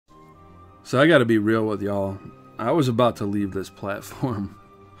So I got to be real with y'all. I was about to leave this platform.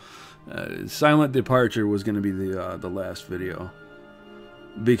 Silent departure was going to be the last video.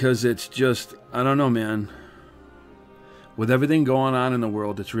 Because it's just, I don't know, man. With everything going on in the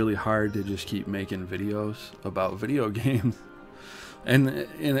world, it's really hard to just keep making videos about video games. And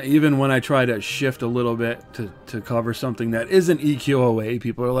even when I try to shift a little bit to cover something that isn't EQOA,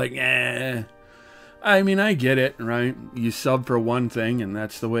 people are like, eh. I mean, I get it, right? You sub for one thing, and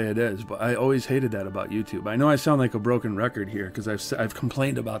that's the way it is. But I always hated that about YouTube. I know I sound like a broken record here, because I've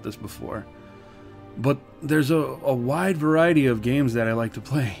complained about this before. But there's a wide variety of games that I like to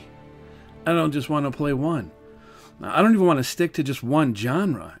play. I don't just want to play one. Now, I don't even want to stick to just one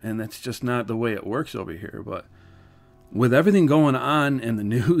genre, and that's just not the way it works over here. But with everything going on in the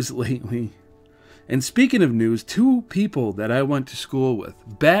news lately, and speaking of news, 2 people that I went to school with,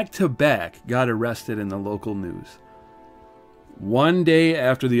 back to back, got arrested in the local news. One day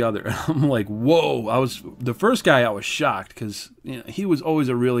after the other. I'm like, whoa. The first guy, I was shocked, because he was always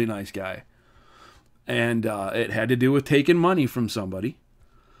a really nice guy. And it had to do with taking money from somebody.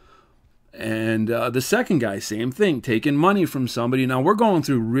 And the second guy, same thing, taking money from somebody. Now, we're going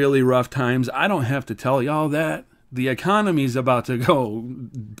through really rough times. I don't have to tell y'all that. The economy's about to go.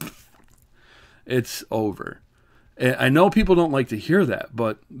 It's over. I know people don't like to hear that,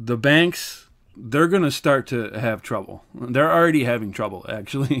 but the banks, they're going to start to have trouble. They're already having trouble,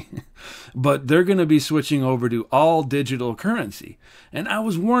 actually. But they're going to be switching over to all digital currency. And I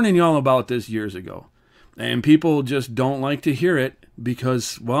was warning y'all about this years ago. And people just don't like to hear it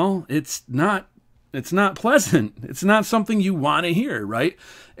because, well, it's not pleasant. It's not something you want to hear, right?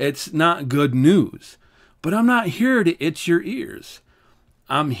 It's not good news. But I'm not here to itch your ears.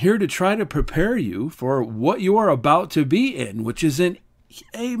 I'm here to try to prepare you for what you are about to be in, which is a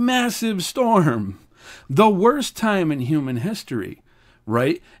massive storm. The worst time in human history,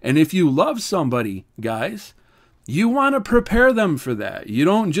 right? And if you love somebody, guys, you want to prepare them for that. You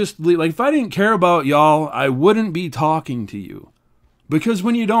don't just leave. Like, if I didn't care about y'all, I wouldn't be talking to you. Because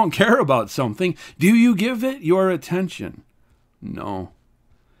when you don't care about something, do you give it your attention? No,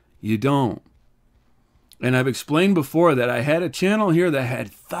 you don't. And I've explained before that I had a channel here that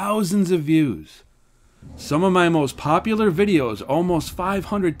had thousands of views. Some of my most popular videos, almost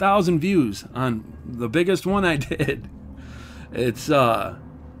 500,000 views on the biggest one I did. It's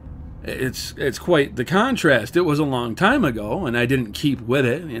quite the contrast. It was a long time ago, and I didn't keep with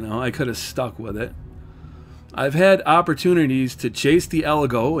it. I could have stuck with it. I've had opportunities to chase the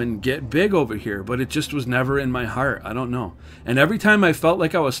algo and get big over here, but it just was never in my heart. I don't know. And every time I felt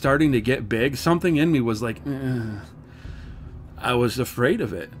like I was starting to get big, something in me was like, I was afraid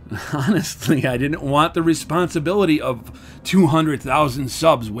of it. Honestly, I didn't want the responsibility of 200,000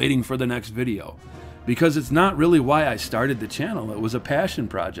 subs waiting for the next video. Because it's not really why I started the channel. It was a passion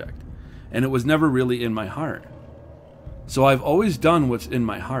project. And it was never really in my heart. So I've always done what's in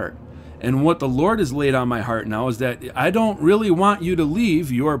my heart. And what the Lord has laid on my heart now is that I don't really want you to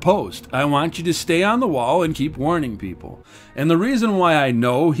leave your post. I want you to stay on the wall and keep warning people. And the reason why I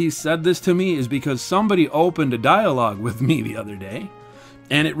know he said this to me is because somebody opened a dialogue with me the other day.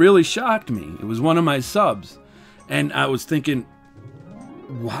 And it really shocked me. It was one of my subs. And I was thinking,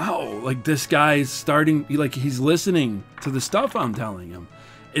 wow, like this guy's starting, like he's listening to the stuff I'm telling him.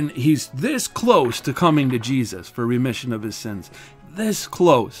 And he's this close to coming to Jesus for remission of his sins. This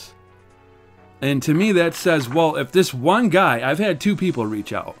close. And to me that says, well, if this one guy, I've had 2 people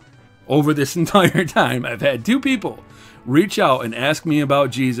reach out over this entire time. I've had 2 people reach out and ask me about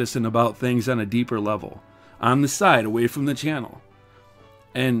Jesus and about things on a deeper level, on the side, away from the channel.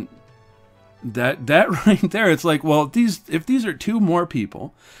 And that right there, it's like, well, if these are 2 more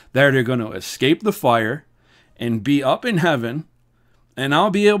people that are going to escape the fire and be up in heaven, and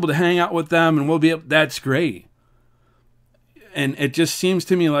I'll be able to hang out with them, and that's great. And it just seems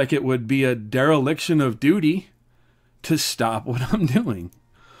to me like it would be a dereliction of duty to stop what I'm doing.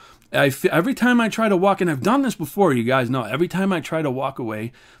 Every time I try to walk, and I've done this before, you guys know, every time I try to walk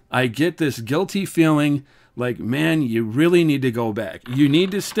away, I get this guilty feeling like, man, you really need to go back. You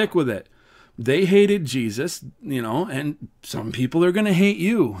need to stick with it. They hated Jesus, and some people are going to hate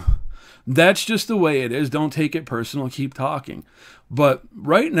you. That's just the way it is. Don't take it personal. Keep talking. But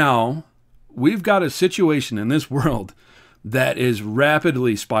right now, we've got a situation in this world that is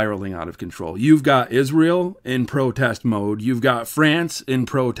rapidly spiraling out of control. You've got Israel in protest mode. You've got France in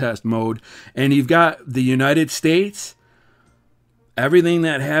protest mode. And you've got the United States. Everything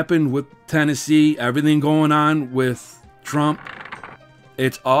that happened with Tennessee, everything going on with Trump,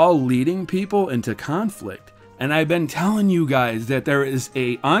 it's all leading people into conflict. And I've been telling you guys that there is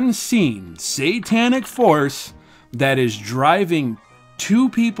an unseen satanic force that is driving two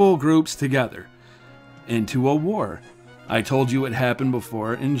people groups together into a war. I told you it happened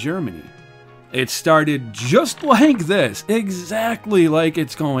before in Germany. It started just like this, exactly like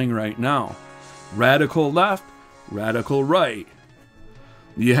it's going right now. Radical left, radical right.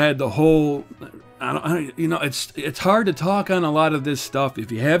 You had the whole, it's hard to talk on a lot of this stuff.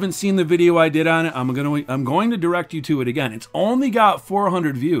 If you haven't seen the video I did on it, I'm going to direct you to it again. It's only got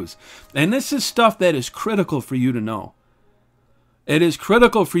 400 views. And this is stuff that is critical for you to know. It is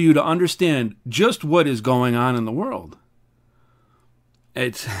critical for you to understand just what is going on in the world.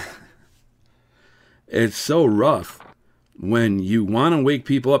 It's so rough when you want to wake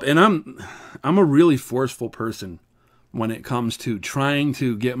people up. And I'm a really forceful person when it comes to trying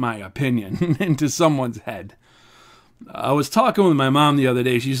to get my opinion into someone's head. I was talking with my mom the other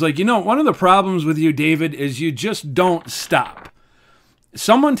day. She's like, one of the problems with you, David, is you just don't stop.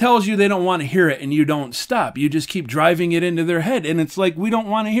 Someone tells you they don't want to hear it and you don't stop. You just keep driving it into their head. And it's like, we don't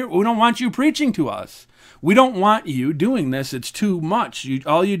want to hear it. We don't want you preaching to us. We don't want you doing this. It's too much.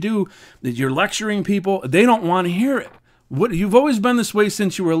 All you do is you're lecturing people. They don't want to hear it. You've always been this way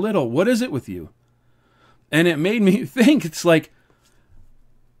since you were little. What is it with you? And it made me think, it's like,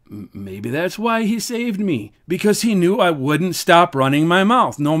 maybe that's why he saved me. Because he knew I wouldn't stop running my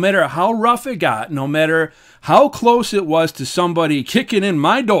mouth. No matter how rough it got, no matter how close it was to somebody kicking in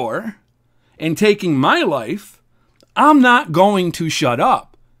my door and taking my life, I'm not going to shut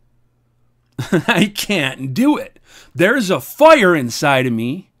up. I can't do it. There's a fire inside of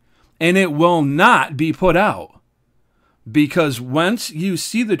me, and it will not be put out. Because once you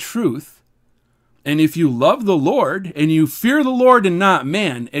see the truth, and if you love the Lord, and you fear the Lord and not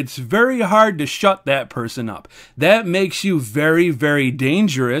man, it's very hard to shut that person up. That makes you very, very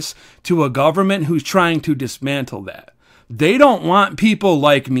dangerous to a government who's trying to dismantle that. They don't want people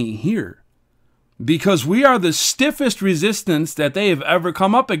like me here. Because we are the stiffest resistance that they have ever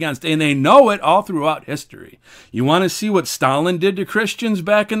come up against. And they know it all throughout history. You want to see what Stalin did to Christians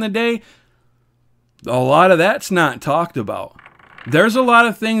back in the day? A lot of that's not talked about. There's a lot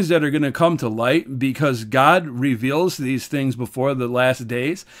of things that are going to come to light because God reveals these things before the last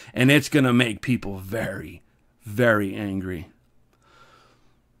days. And it's going to make people very, very angry.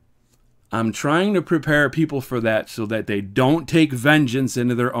 I'm trying to prepare people for that so that they don't take vengeance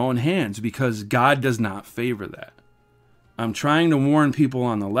into their own hands because God does not favor that. I'm trying to warn people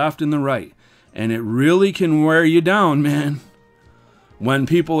on the left and the right, and it really can wear you down, man, when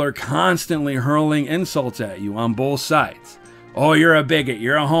people are constantly hurling insults at you on both sides. Oh, you're a bigot.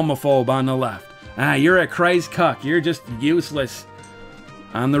 You're a homophobe on the left. Ah, you're a Christ cuck. You're just useless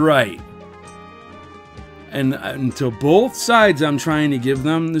on the right. And to both sides, I'm trying to give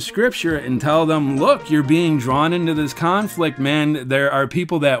them the scripture and tell them, look, you're being drawn into this conflict, man. There are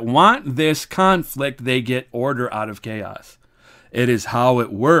people that want this conflict. They get order out of chaos. It is how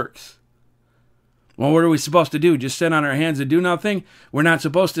it works. Well, what are we supposed to do? Just sit on our hands and do nothing? We're not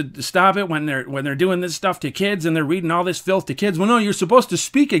supposed to stop it when they're doing this stuff to kids and they're reading all this filth to kids? Well, no, you're supposed to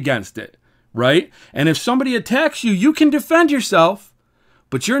speak against it, right? And if somebody attacks you, you can defend yourself.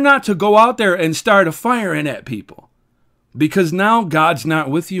 But you're not to go out there and start a firing at people. Because now God's not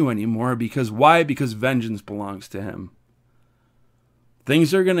with you anymore. Because why? Because vengeance belongs to him.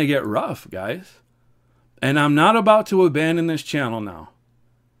 Things are going to get rough, guys. And I'm not about to abandon this channel now.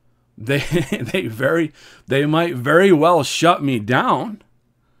 They might very well shut me down.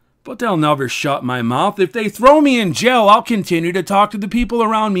 But they'll never shut my mouth. If they throw me in jail, I'll continue to talk to the people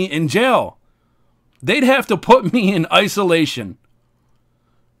around me in jail. They'd have to put me in isolation.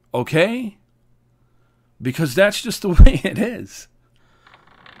 Okay? Because that's just the way it is.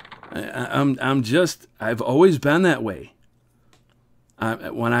 I've always been that way.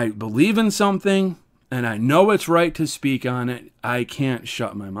 When I believe in something and I know it's right to speak on it, I can't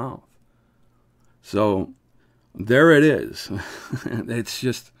shut my mouth. So there it is. It's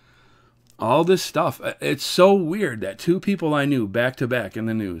just all this stuff. It's so weird that two people I knew back to back in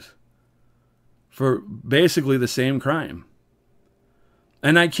the news for basically the same crime.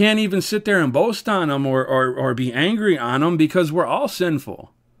 And I can't even sit there and boast on them or be angry on them because we're all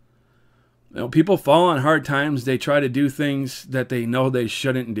sinful. People fall on hard times. They try to do things that they know they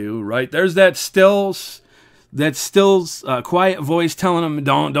shouldn't do, right? There's that still quiet voice telling them,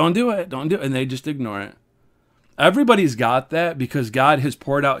 don't do it, don't do it. And they just ignore it. Everybody's got that because God has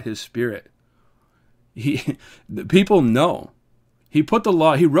poured out his spirit. The people know. He put the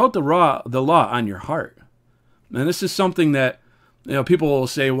law, he wrote the law on your heart. And this is something that, people will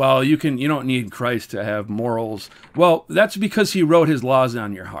say, well, you don't need Christ to have morals. Well, that's because he wrote his laws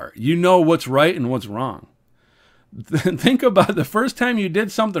on your heart. You know what's right and what's wrong. Think about the first time you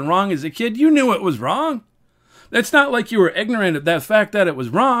did something wrong as a kid, you knew it was wrong. It's not like you were ignorant of that fact that it was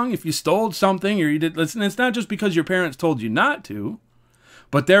wrong if you stole something or you did. Listen, it's not just because your parents told you not to,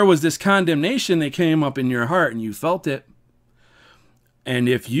 but there was this condemnation that came up in your heart and you felt it. And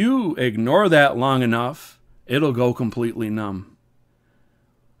if you ignore that long enough, it'll go completely numb.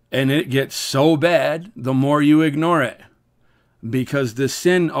 And it gets so bad the more you ignore it, because the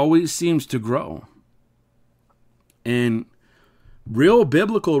sin always seems to grow. And real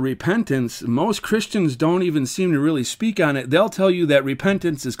biblical repentance, most Christians don't even seem to really speak on it. They'll tell you that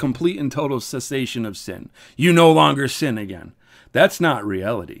repentance is complete and total cessation of sin. You no longer sin again. That's not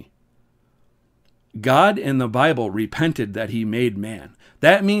reality. God in the Bible repented that he made man.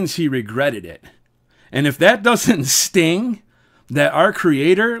 That means he regretted it. And if that doesn't sting, that our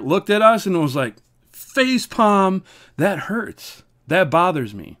Creator looked at us and was like, face palm, that hurts. That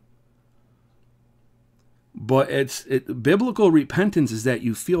bothers me. But biblical repentance is that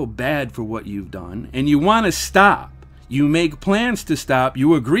you feel bad for what you've done and you want to stop. You make plans to stop.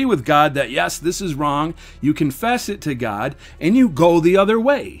 You agree with God that, yes, this is wrong. You confess it to God and you go the other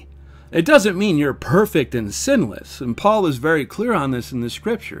way. It doesn't mean you're perfect and sinless. And Paul is very clear on this in the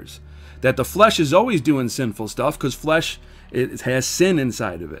scriptures, that the flesh is always doing sinful stuff because flesh, it has sin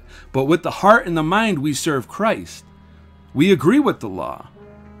inside of it. But with the heart and the mind, we serve Christ. We agree with the law.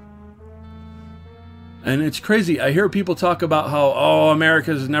 And it's crazy. I hear people talk about how, oh,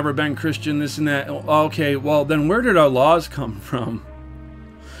 America's never been Christian, this and that. Okay, well, then where did our laws come from?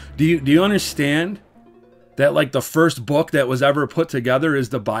 Do you understand that, like, the first book that was ever put together is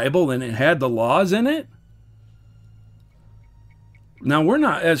the Bible and it had the laws in it? Now, we're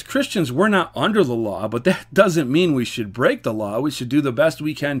not, as Christians, we're not under the law, but that doesn't mean we should break the law. We should do the best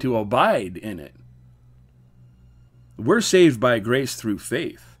we can to abide in it. We're saved by grace through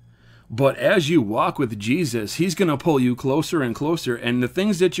faith. But as you walk with Jesus, he's going to pull you closer and closer, and the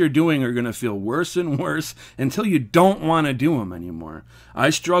things that you're doing are going to feel worse and worse until you don't want to do them anymore. I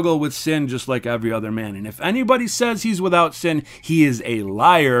struggle with sin just like every other man, and if anybody says he's without sin, he is a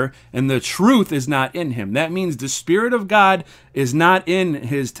liar, and the truth is not in him. That means the Spirit of God is not in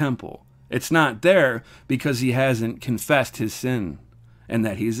his temple. It's not there because he hasn't confessed his sin and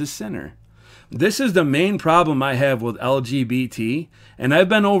that he's a sinner. This is the main problem I have with LGBT, and I've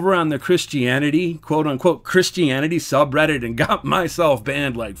been over on the Christianity, quote-unquote Christianity subreddit and got myself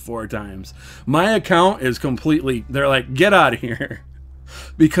banned like 4 times. My account is completely, they're like, get out of here,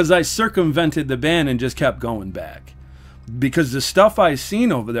 because I circumvented the ban and just kept going back. Because the stuff I've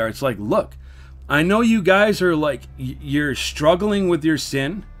seen over there, it's like, look, I know you guys are like, you're struggling with your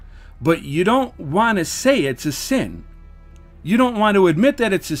sin, but you don't want to say it's a sin. You don't want to admit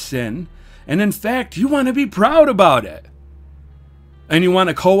that it's a sin. And in fact, you want to be proud about it. And you want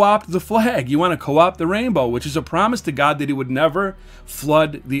to co-opt the flag. You want to co-opt the rainbow, which is a promise to God that he would never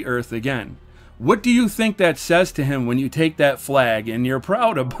flood the earth again. What do you think that says to him when you take that flag and you're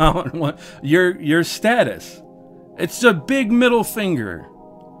proud about your status? It's a big middle finger.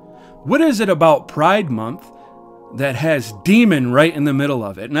 What is it about Pride Month that has demon right in the middle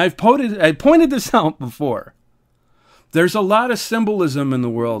of it? And I pointed this out before. There's a lot of symbolism in the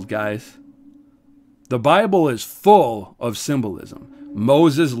world, guys. The Bible is full of symbolism.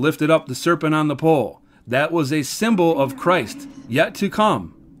 Moses lifted up the serpent on the pole. That was a symbol of Christ yet to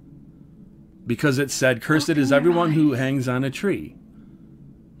come. Because it said, cursed is everyone who hangs on a tree.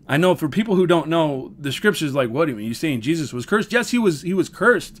 I know for people who don't know, the scripture's like, what do you mean? You're saying Jesus was cursed? Yes, he was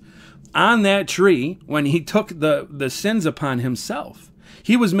cursed on that tree when he took the sins upon himself.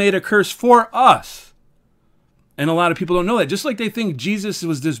 He was made a curse for us. And a lot of people don't know that. Just like they think Jesus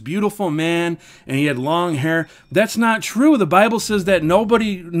was this beautiful man and he had long hair. That's not true. The Bible says that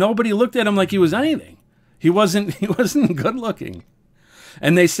nobody looked at him like he was anything. He wasn't good looking.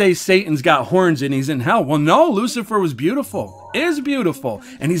 And they say Satan's got horns and he's in hell. Well, no, Lucifer was beautiful, is beautiful,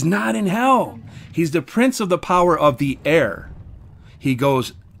 and he's not in hell. He's the prince of the power of the air. He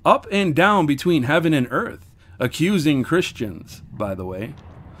goes up and down between heaven and earth, accusing Christians, by the way,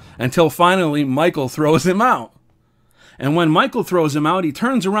 until finally Michael throws him out. And when Michael throws him out, he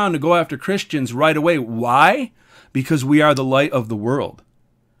turns around to go after Christians right away. Why? Because we are the light of the world.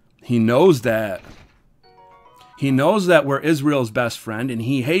 He knows that. He knows that we're Israel's best friend, and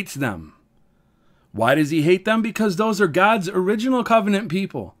he hates them. Why does he hate them? Because those are God's original covenant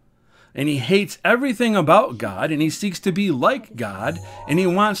people. And he hates everything about God, and he seeks to be like God, and he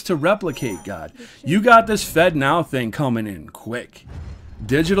wants to replicate God. You got this Fed Now thing coming in quick.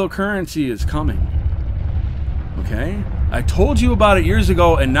 Digital currency is coming. Okay? I told you about it years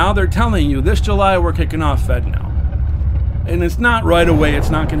ago, and now they're telling you this July we're kicking off Fed Now. And it's not right away. It's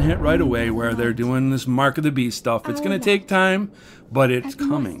not going to hit right away where they're doing this Mark of the Beast stuff. It's going to take time, but it's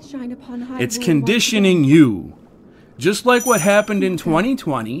coming. It's conditioning you just like what happened in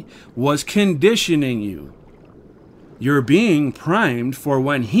 2020 was conditioning you. You're being primed for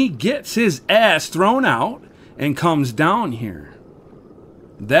when he gets his ass thrown out and comes down here.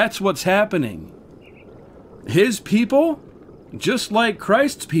 That's what's happening. His people, just like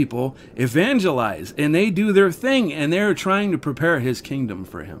Christ's people, evangelize and they do their thing and they're trying to prepare his kingdom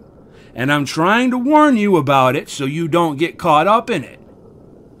for him. And I'm trying to warn you about it so you don't get caught up in it.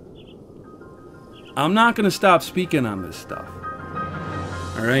 I'm not going to stop speaking on this stuff.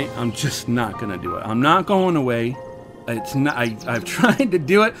 All right? I'm just not going to do it. I'm not going away. It's not. I've tried to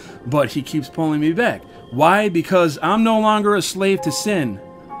do it, but he keeps pulling me back. Why? Because I'm no longer a slave to sin.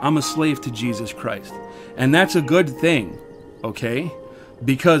 I'm a slave to Jesus Christ. And that's a good thing, okay?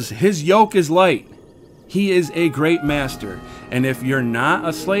 Because his yoke is light. He is a great master. And if you're not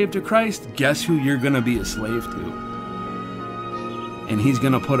a slave to Christ, guess who you're going to be a slave to? And he's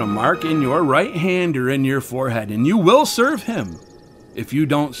going to put a mark in your right hand or in your forehead. And you will serve him if you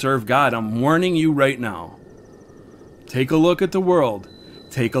don't serve God. I'm warning you right now. Take a look at the world.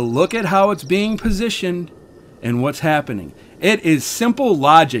 Take a look at how it's being positioned and what's happening. It is simple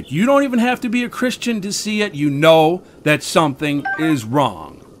logic. You don't even have to be a Christian to see it. You know that something is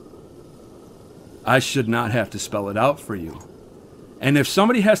wrong. I should not have to spell it out for you. And if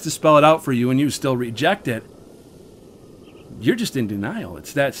somebody has to spell it out for you and you still reject it, you're just in denial.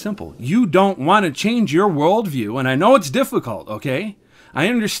 It's that simple. You don't want to change your worldview, and I know it's difficult, okay? I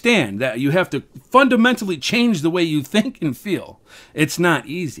understand that you have to fundamentally change the way you think and feel. It's not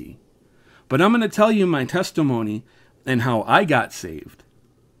easy. But I'm going to tell you my testimony and how I got saved.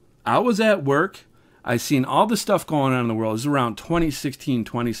 I was at work. I seen all the stuff going on in the world. It was around 2016,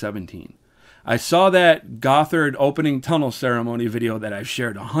 2017. I saw that Gothard opening tunnel ceremony video that I've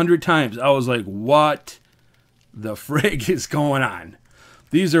shared 100 times. I was like, what the frig is going on?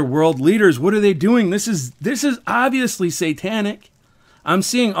 These are world leaders. What are they doing? This is obviously satanic. I'm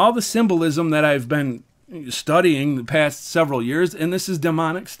seeing all the symbolism that I've been studying the past several years, and this is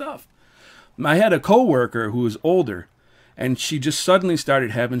demonic stuff. I had a coworker who was older, and she just suddenly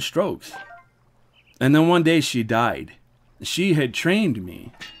started having strokes. And then one day she died. She had trained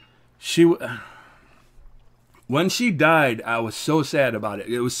me. When she died, I was so sad about it.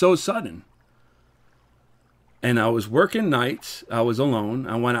 It was so sudden. And I was working nights. I was alone.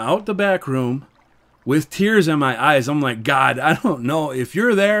 I went out the back room with tears in my eyes. I'm like, God, I don't know if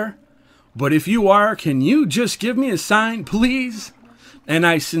you're there, but if you are, can you just give me a sign, please? And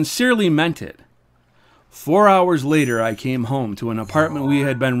I sincerely meant it. 4 hours later, I came home to an apartment we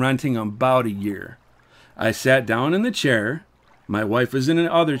had been renting about a year. I sat down in the chair. My wife was in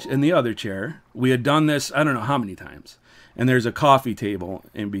the other chair. We had done this, I don't know how many times. And there's a coffee table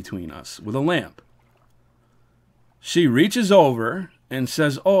in between us with a lamp. She reaches over and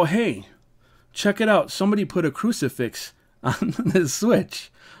says, oh, hey, check it out. Somebody put a crucifix on the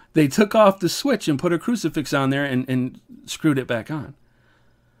switch. They took off the switch and put a crucifix on there and screwed it back on.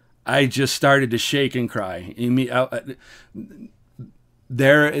 I just started to shake and cry.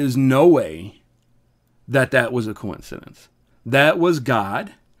 There is no way that was a coincidence. That was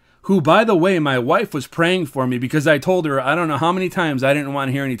God, who, by the way, my wife was praying for me because I told her, I don't know how many times I didn't want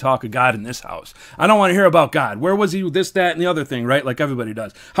to hear any talk of God in this house. I don't want to hear about God. Where was he? This, that, and the other thing, right? Like everybody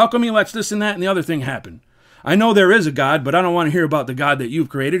does. How come he lets this and that and the other thing happen? I know there is a God, but I don't want to hear about the God that you've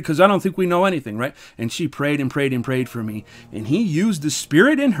created because I don't think we know anything, right? And she prayed and prayed and prayed for me. And he used the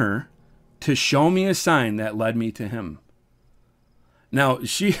Spirit in her to show me a sign that led me to him. Now,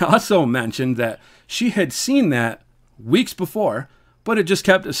 she also mentioned that she had seen that weeks before, but it just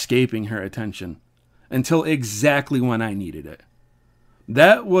kept escaping her attention until exactly when I needed it.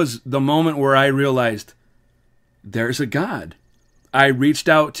 That was the moment where I realized there's a God. I reached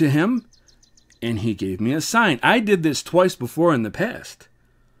out to him and he gave me a sign. I did this twice before in the past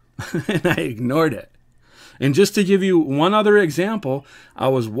and I ignored it. And just to give you one other example, I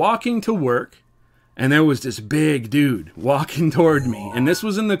was walking to work and there was this big dude walking toward me. And this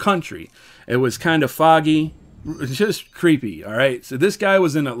was in the country. It was kind of foggy. Just creepy, all right? So this guy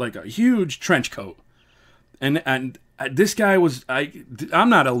was in a huge trench coat. And this guy was, I'm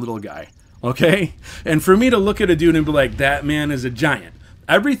not a little guy, okay? And for me to look at a dude and be like, that man is a giant.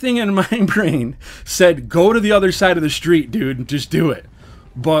 Everything in my brain said, go to the other side of the street, dude, and just do it.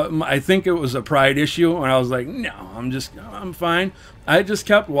 But I think it was a pride issue, and I was like, no, I'm fine. I just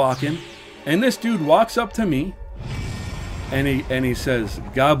kept walking. And this dude walks up to me, and he says,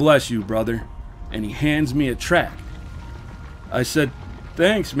 God bless you, brother. And he hands me a tract. I said,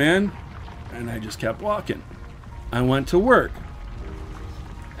 thanks, man. And I just kept walking. I went to work.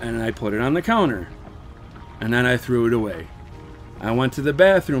 And I put it on the counter. And then I threw it away. I went to the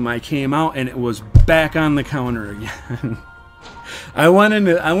bathroom. I came out, and it was back on the counter again. I went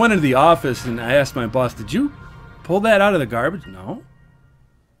into the office, and I asked my boss, "Did you pull that out of the garbage?" "No."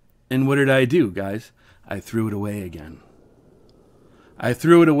 And what did I do, guys? I threw it away again. I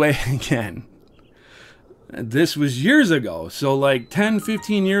threw it away again. This was years ago. So like 10,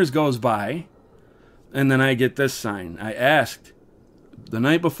 15 years goes by, and then I get this sign. I asked. The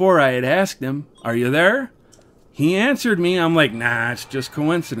night before, I had asked him, "Are you there?" He answered me. I'm like, "Nah, it's just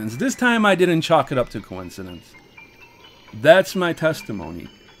coincidence." This time I didn't chalk it up to coincidence. That's my testimony.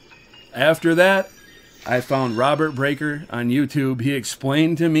 After that, I found Robert Breaker on YouTube. He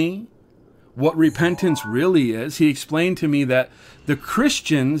explained to me what repentance really is. He explained to me that the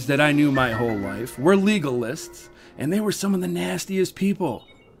Christians that I knew my whole life were legalists, and they were some of the nastiest people.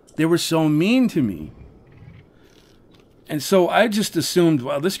 They were so mean to me. And so I just assumed,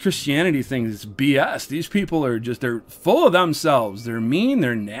 well, this Christianity thing is BS. These people are just, they're full of themselves. They're mean,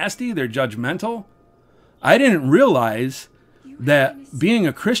 they're nasty, they're judgmental. I didn't realize that being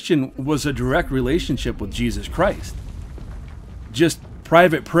a Christian was a direct relationship with Jesus Christ. Just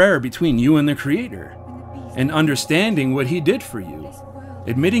private prayer between you and the Creator, and understanding what He did for you.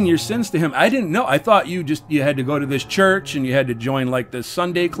 Admitting your sins to Him. I didn't know. I thought you had to go to this church and you had to join like this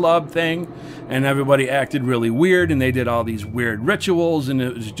Sunday club thing, and everybody acted really weird and they did all these weird rituals, and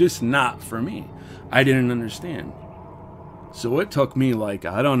it was just not for me. I didn't understand. So it took me like,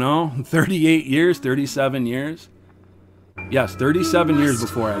 I don't know, 38 years, 37 years. Yes, 37 years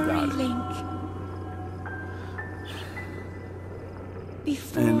before I got it.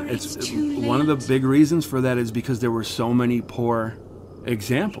 And it's one of the big reasons for that is because there were so many poor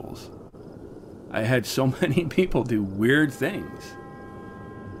examples. I had so many people do weird things.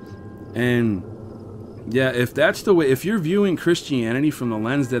 And yeah, if that's the way, if you're viewing Christianity from the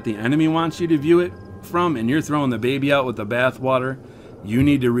lens that the enemy wants you to view it from, and you're throwing the baby out with the bathwater, you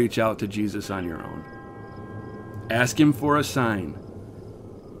need to reach out to Jesus on your own. Ask Him for a sign.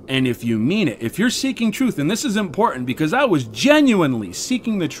 And if you mean it, if you're seeking truth, and this is important because I was genuinely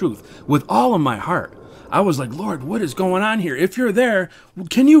seeking the truth with all of my heart. I was like, "Lord, what is going on here? If you're there,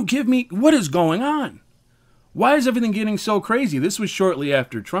 can you give me, what is going on? Why is everything getting so crazy?" This was shortly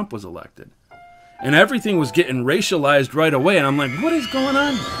after Trump was elected. And everything was getting racialized right away. And I'm like, what is going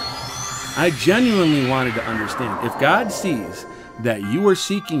on here? I genuinely wanted to understand. If God sees that you are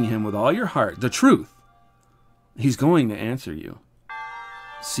seeking Him with all your heart, the truth, He's going to answer you.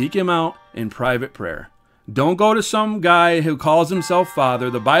 Seek Him out in private prayer. Don't go to some guy who calls himself Father.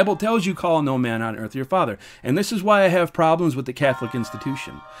 The Bible tells you, "Call no man on earth your father." And this is why I have problems with the Catholic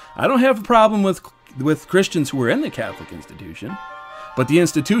institution. I don't have a problem with Christians who are in the Catholic institution, but the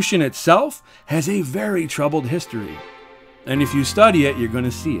institution itself has a very troubled history. And if you study it, you're going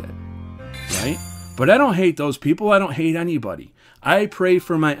to see it, right? But I don't hate those people. I don't hate anybody. I pray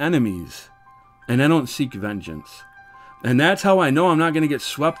for my enemies, and I don't seek vengeance. And that's how I know I'm not going to get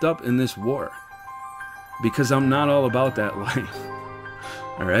swept up in this war. Because I'm not all about that life.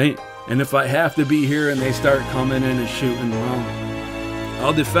 All right? And if I have to be here and they start coming in and shooting, well,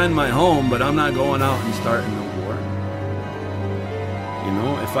 I'll defend my home, but I'm not going out and starting a war. You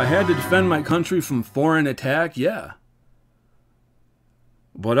know, if I had to defend my country from foreign attack, yeah.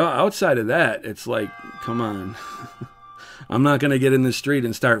 But outside of that, it's like, come on. I'm not going to get in the street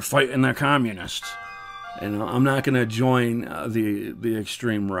and start fighting the communists. You know, I'm not going to join the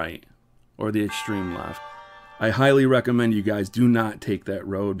extreme right or the extreme left. I highly recommend you guys do not take that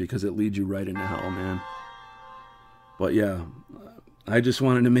road because it leads you right into hell, man. But yeah, I just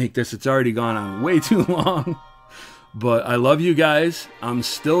wanted to make this. It's already gone on way too long. But I love you guys. I'm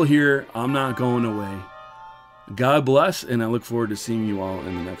still here. I'm not going away. God bless, and I look forward to seeing you all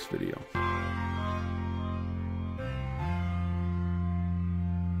in the next video.